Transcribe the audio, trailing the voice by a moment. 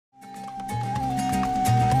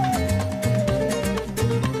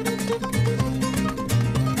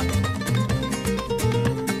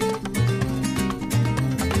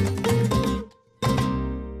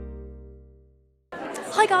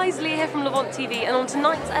guys, Leah here from Levant TV, and on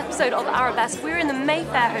tonight's episode of Arabesque, we're in the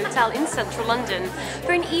Mayfair Hotel in central London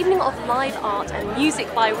for an evening of live art and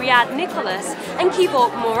music by Riyad Nicolas and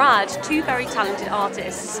Kevork Mourad, two very talented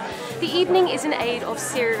artists. The evening is in aid of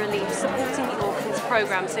Syria Relief, supporting the orphans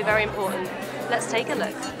programme, so very important. Let's take a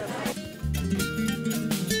look.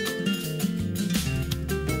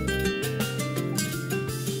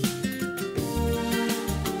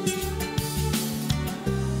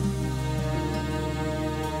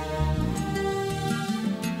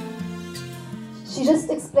 She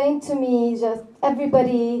just explained to me just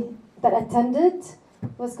everybody that attended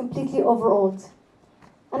was completely overawed.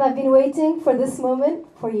 And I've been waiting for this moment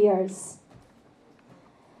for years.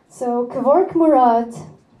 So Kevork Mourad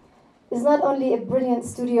is not only a brilliant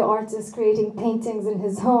studio artist creating paintings in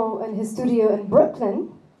his home and his studio in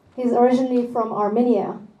Brooklyn. He's originally from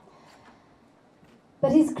Armenia.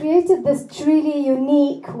 But he's created this truly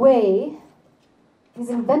unique way, he's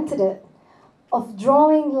invented it, of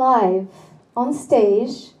drawing live on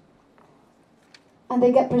stage, and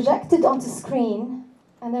they get projected onto screen,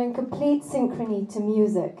 and they're in complete synchrony to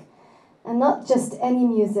music, and not just any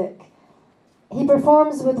music. He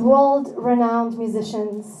performs with world-renowned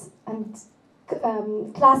musicians and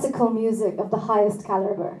classical music of the highest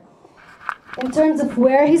caliber. In terms of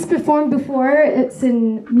where he's performed before, it's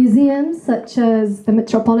in museums such as the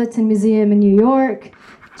Metropolitan Museum in New York,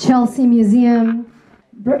 Chelsea Museum,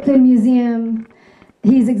 Brooklyn Museum.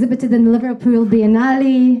 He's exhibited in the Liverpool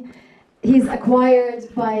Biennale. He's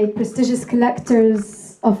acquired by prestigious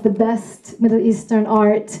collectors of the best Middle Eastern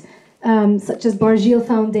art, such as Barjeel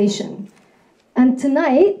Foundation. And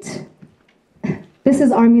tonight, this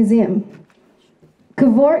is our museum.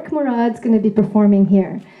 Kevork Mourad's going to be performing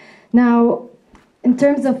here. Now, in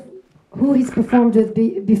terms of who he's performed with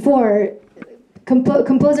before,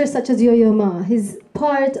 composers such as Yo-Yo Ma, he's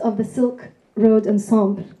part of the Silk Road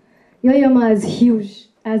Ensemble. Yo-Yo Ma is huge,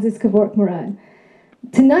 as is Kevork Mourad.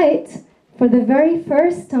 Tonight, for the very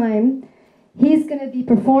first time, he's going to be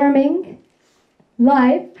performing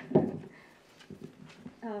live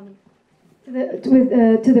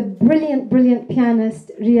to the brilliant pianist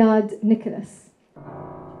Riyad Nicolas.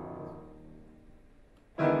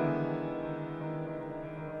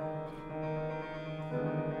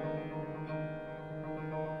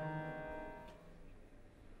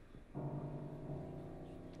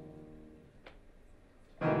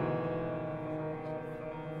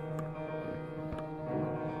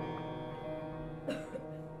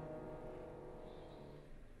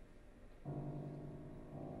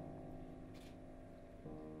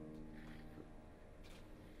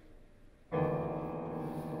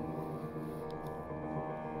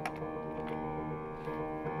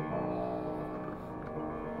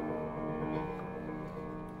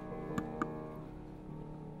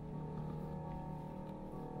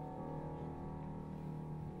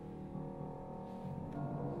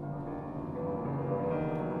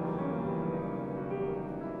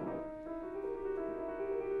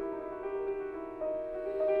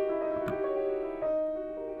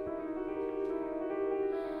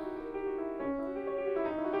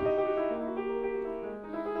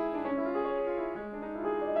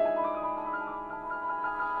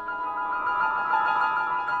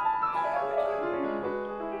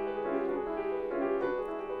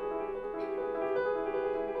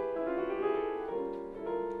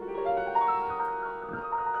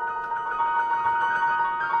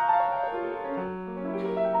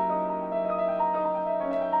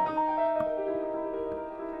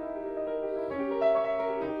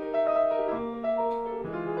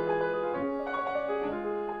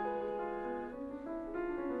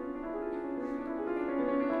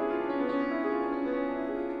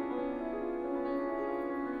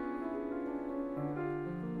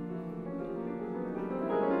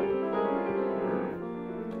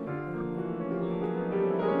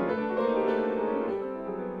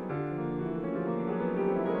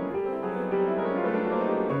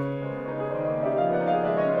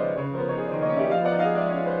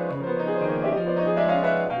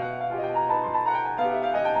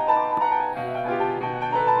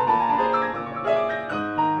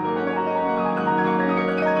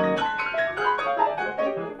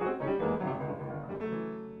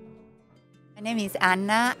 My name is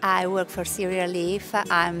Anna. I work for Syria Relief.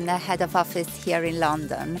 I'm the head of office here in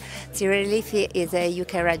London. Syria Relief is a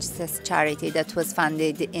UK registered charity that was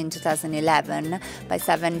founded in 2011 by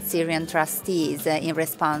 7 Syrian trustees in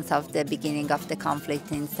response of the beginning of the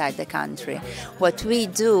conflict inside the country. What we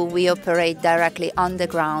do, we operate directly on the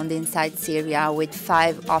ground inside Syria with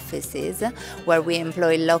 5 offices where we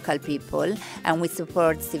employ local people and we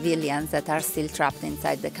support civilians that are still trapped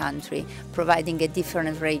inside the country, providing a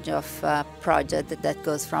different range of project that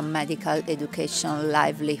goes from medical, education,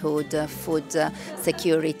 livelihood, food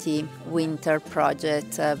security, winter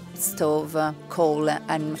project, stove, coal,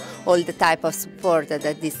 and all the type of support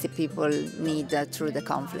that these people need through the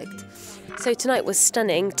conflict. So tonight was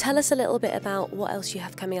stunning. Tell us a little bit about what else you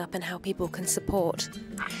have coming up and how people can support.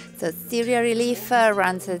 So Syria Relief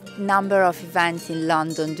runs a number of events in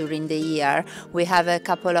London during the year. We have a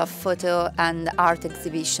couple of photo and art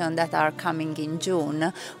exhibitions that are coming in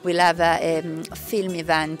June. We'll have a film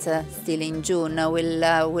event still in June.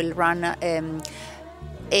 We'll run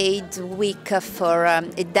aid week for a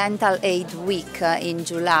dental aid week in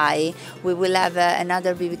July. We will have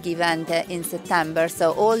another big event in September.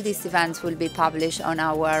 So all these events will be published on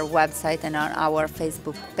our website and on our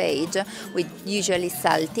Facebook page. We usually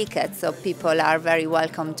sell tickets, so people are very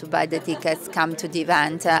welcome to buy the tickets, come to the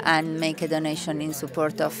event and make a donation in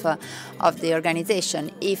support of the organization.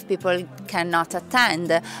 If people cannot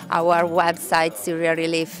attend, our website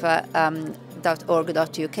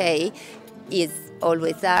syriarelief.org.uk is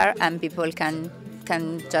always there, and people can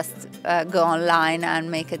just go online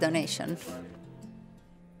and make a donation.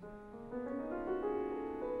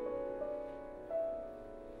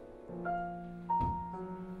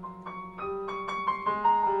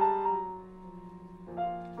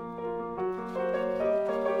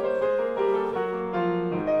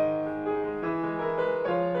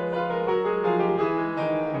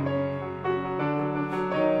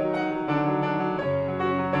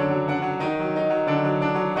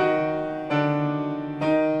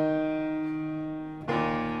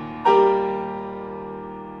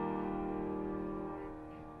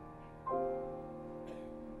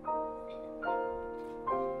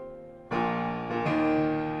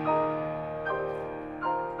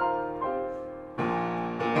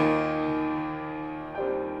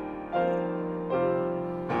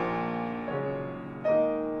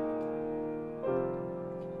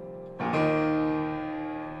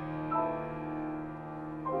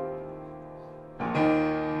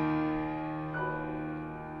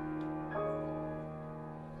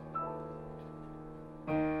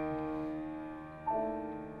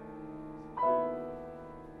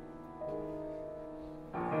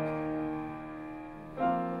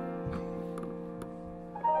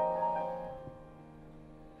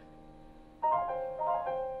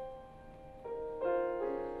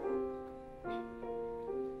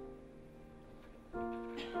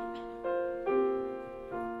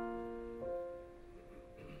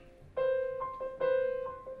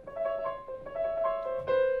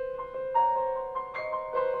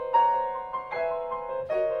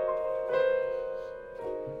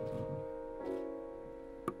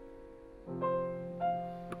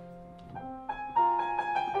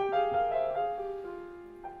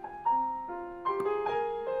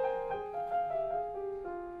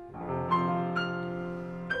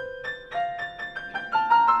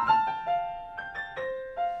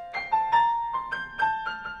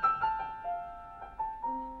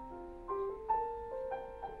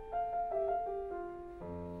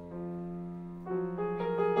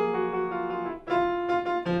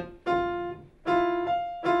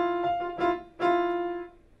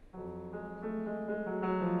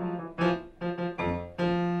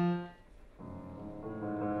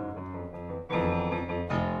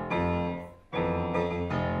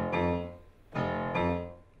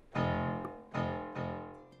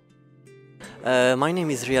 My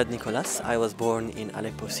name is Riyad Nicolas. I was born in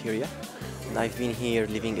Aleppo, Syria, and I've been here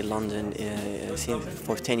living in London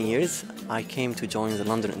for 10 years. I came to join the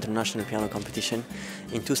London International Piano Competition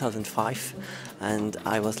in 2005, and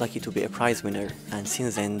I was lucky to be a prize winner, and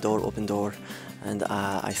since then door opened door, and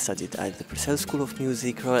I studied at the Purcell School of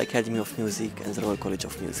Music, Royal Academy of Music and the Royal College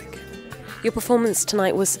of Music. Your performance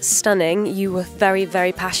tonight was stunning. You were very,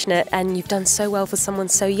 very passionate, and you've done so well for someone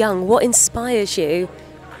so young. What inspires you?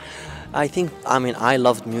 I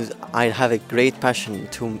loved music. I have a great passion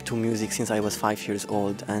to music since I was 5 years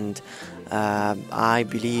old, and I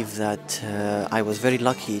believe that I was very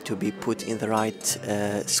lucky to be put in the right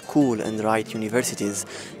school and the right universities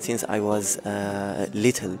since I was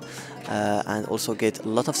little, and also get a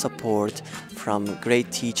lot of support from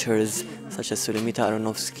great teachers such as Sulemita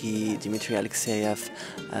Aronovsky, Dmitry Alexeyev,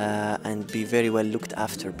 and be very well looked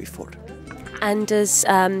after before. And does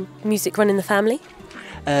music run in the family?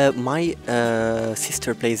 My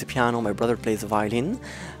sister plays the piano, my brother plays the violin,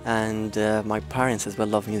 and my parents as well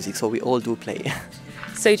love music, so we all do play.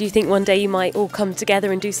 So do you think one day you might all come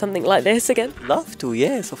together and do something like this again? Love to,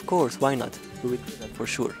 yes, of course, why not? We would do that for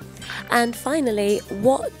sure. And finally,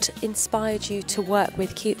 what inspired you to work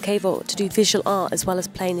with Kevork to do visual art as well as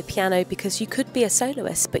playing the piano? Because you could be a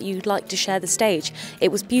soloist, but you'd like to share the stage.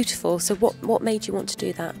 It was beautiful, so what made you want to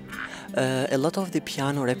do that? A lot of the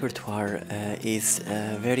piano repertoire is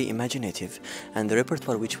very imaginative, and the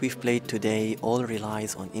repertoire which we've played today all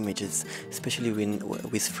relies on images, especially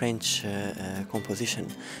with French composition.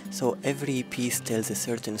 So every piece tells a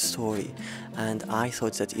certain story, and I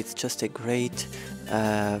thought that it's just a great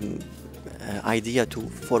idea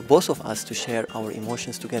for both of us to share our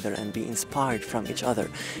emotions together and be inspired from each other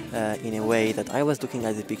in a way that I was looking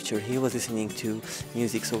at the picture, he was listening to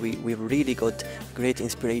music, so we really got great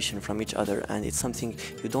inspiration from each other, and it's something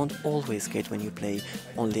you don't always get when you play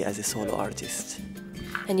only as a solo artist.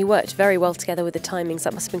 And you worked very well together with the timings.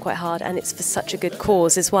 That must have been quite hard, and it's for such a good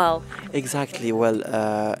cause as well. Exactly. Well,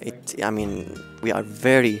 I mean, we are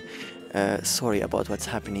very sorry about what's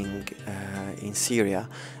happening in Syria,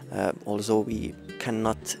 although we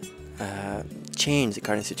cannot change the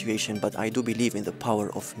current situation, but I do believe in the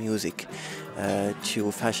power of music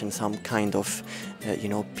to fashion some kind of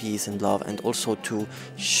peace and love, and also to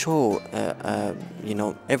show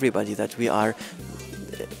everybody that we are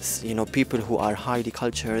people who are highly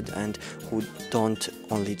cultured and who don't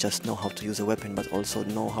only just know how to use a weapon, but also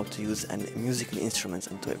know how to use musical instruments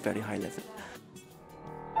and to a very high level.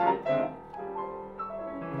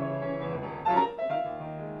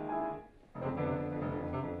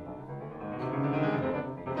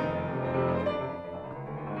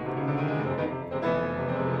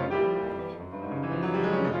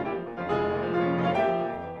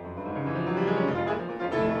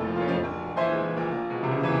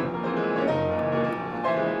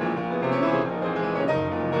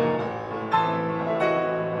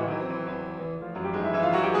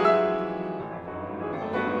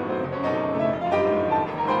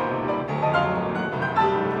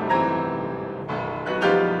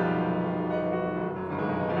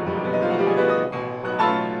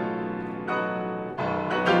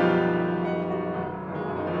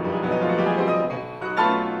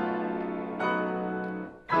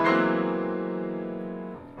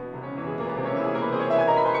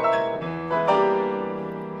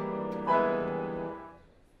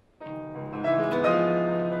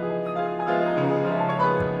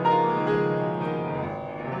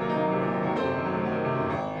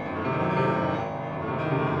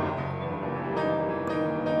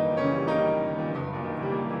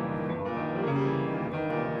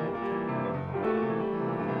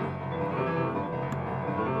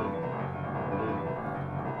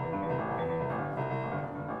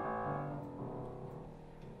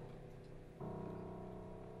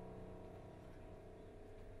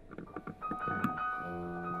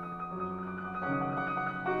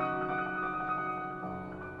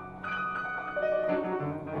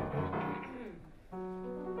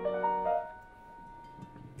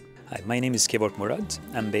 Hi, my name is Kevork Mourad.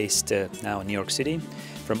 I'm based now in New York City,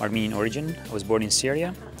 from Armenian origin. I was born in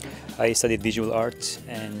Syria. I studied visual art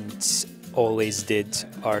and always did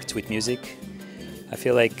art with music. I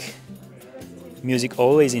feel like music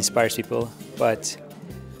always inspires people, but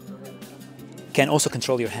can also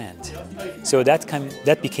control your hand. So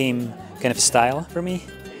that became kind of a style for me,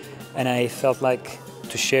 and I felt like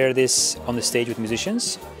to share this on the stage with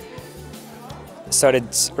musicians. Started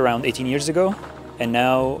around 18 years ago, and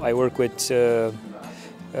now I work with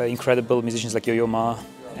incredible musicians like Yo-Yo Ma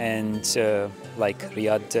and like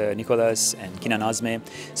Riyad Nicolas and Kina Nazme.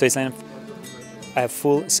 So it's kind of, I have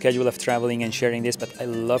full schedule of traveling and sharing this, but I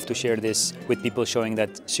love to share this with people, showing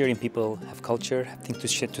that Syrian people have culture, have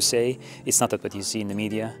things to say. It's not that what you see in the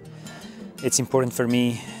media. It's important for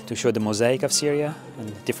me to show the mosaic of Syria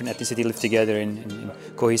and different ethnicity live together and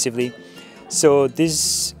cohesively. So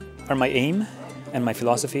these are my aim and my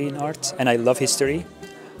philosophy in art, and I love history.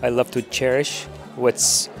 I love to cherish what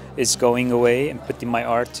is going away and put in my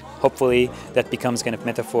art. Hopefully that becomes kind of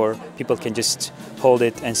metaphor. People can just hold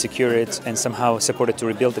it and secure it and somehow support it to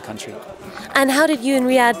rebuild the country. And how did you and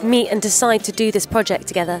Riyad meet and decide to do this project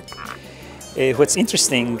together? What's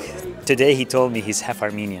interesting, today he told me he's half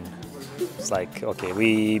Armenian. It's like, okay,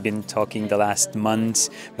 we've been talking the last months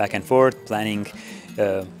back and forth, planning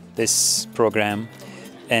this program.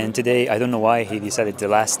 And today, I don't know why he decided the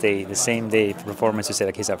last day, the same day for performance, to say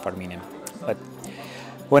like he's Armenian. But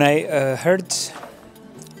when I heard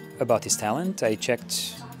about his talent, I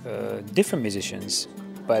checked different musicians,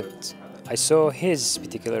 but I saw his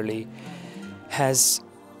particularly has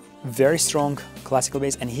very strong classical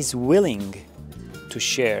bass, and he's willing to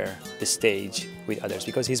share the stage with others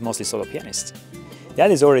because he's mostly solo pianist. That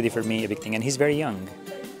is already for me a big thing, and he's very young.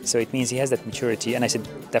 So it means he has that maturity, and I said,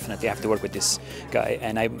 definitely I have to work with this guy,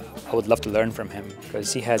 and I would love to learn from him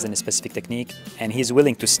because he has a specific technique, and he's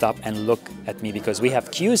willing to stop and look at me because we have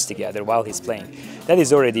cues together while he's playing. That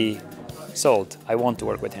is already sold. I want to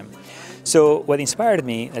work with him. So what inspired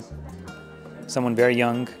me, that someone very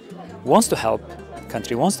young wants to help the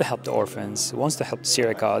country, wants to help the orphans, wants to help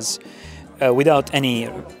Syria cause without any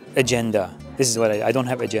agenda. This is what I don't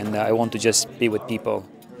have agenda. I want to just be with people.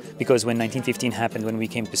 Because when 1915 happened, when we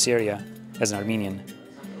came to Syria as an Armenian,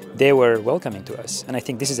 they were welcoming to us. And I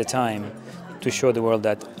think this is a time to show the world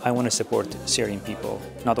that I want to support Syrian people,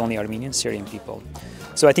 not only Armenian, Syrian people.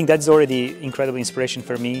 So I think that's already incredible inspiration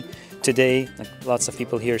for me today, like lots of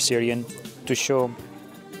people here Syrian, to show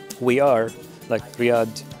we are, like Riyad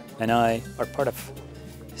and I, are part of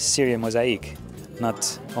Syrian mosaic,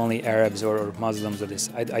 not only Arabs or Muslims or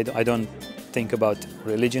this. I don't think about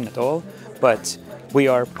religion at all, but we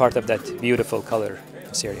are part of that beautiful color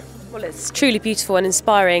of Syria. Well, it's truly beautiful and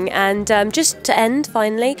inspiring. And just to end,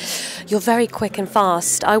 finally, you're very quick and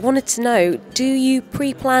fast. I wanted to know, do you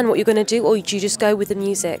pre-plan what you're going to do, or do you just go with the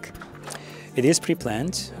music? It is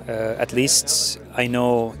pre-planned. At least I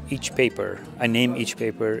know each paper. I name each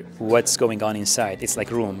paper what's going on inside. It's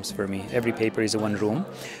like rooms for me. Every paper is one room.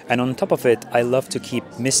 And on top of it, I love to keep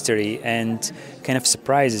mystery and kind of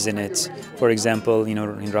surprises in it. For example, you know,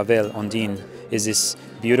 in Ravel, Ondine is this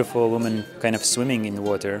beautiful woman kind of swimming in the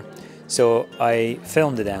water. So I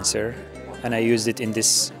filmed the dancer and I used it in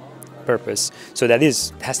this purpose. So that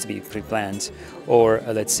has to be pre-planned. Or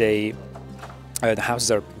let's say the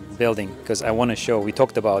houses are building, because I want to show, we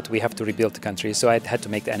talked about we have to rebuild the country, so I had to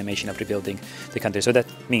make the animation of rebuilding the country. So that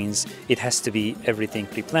means it has to be everything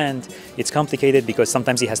pre-planned. It's complicated because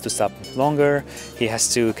sometimes he has to stop longer, he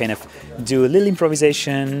has to kind of do a little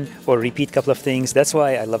improvisation or repeat a couple of things. That's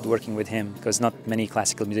why I loved working with him, because not many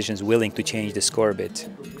classical musicians willing to change the score a bit.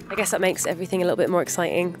 I guess that makes everything a little bit more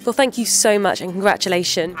exciting. Well, thank you so much and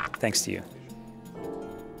congratulations. Thanks to you.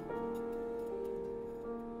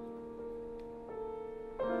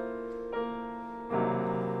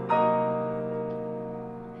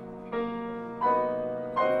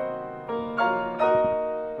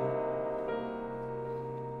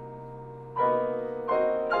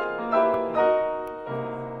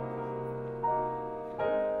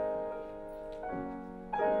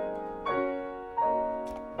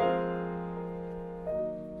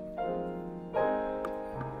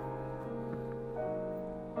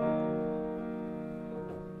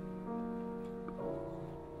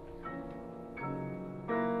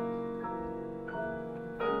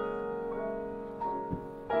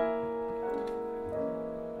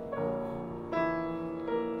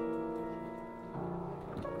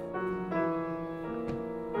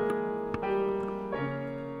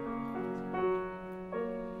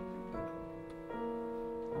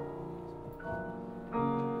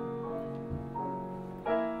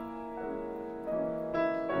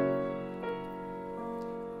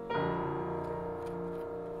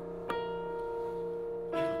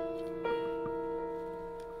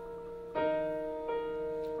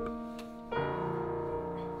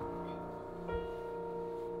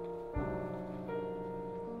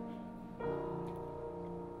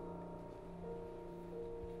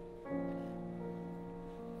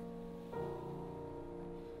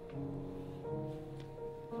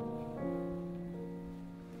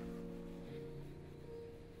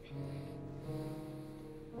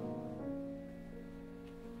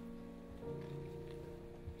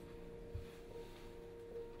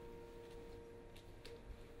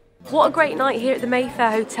 What a great night here at the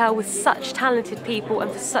Mayfair Hotel with such talented people and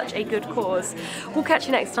for such a good cause. We'll catch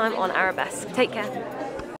you next time on Arabesque. Take care.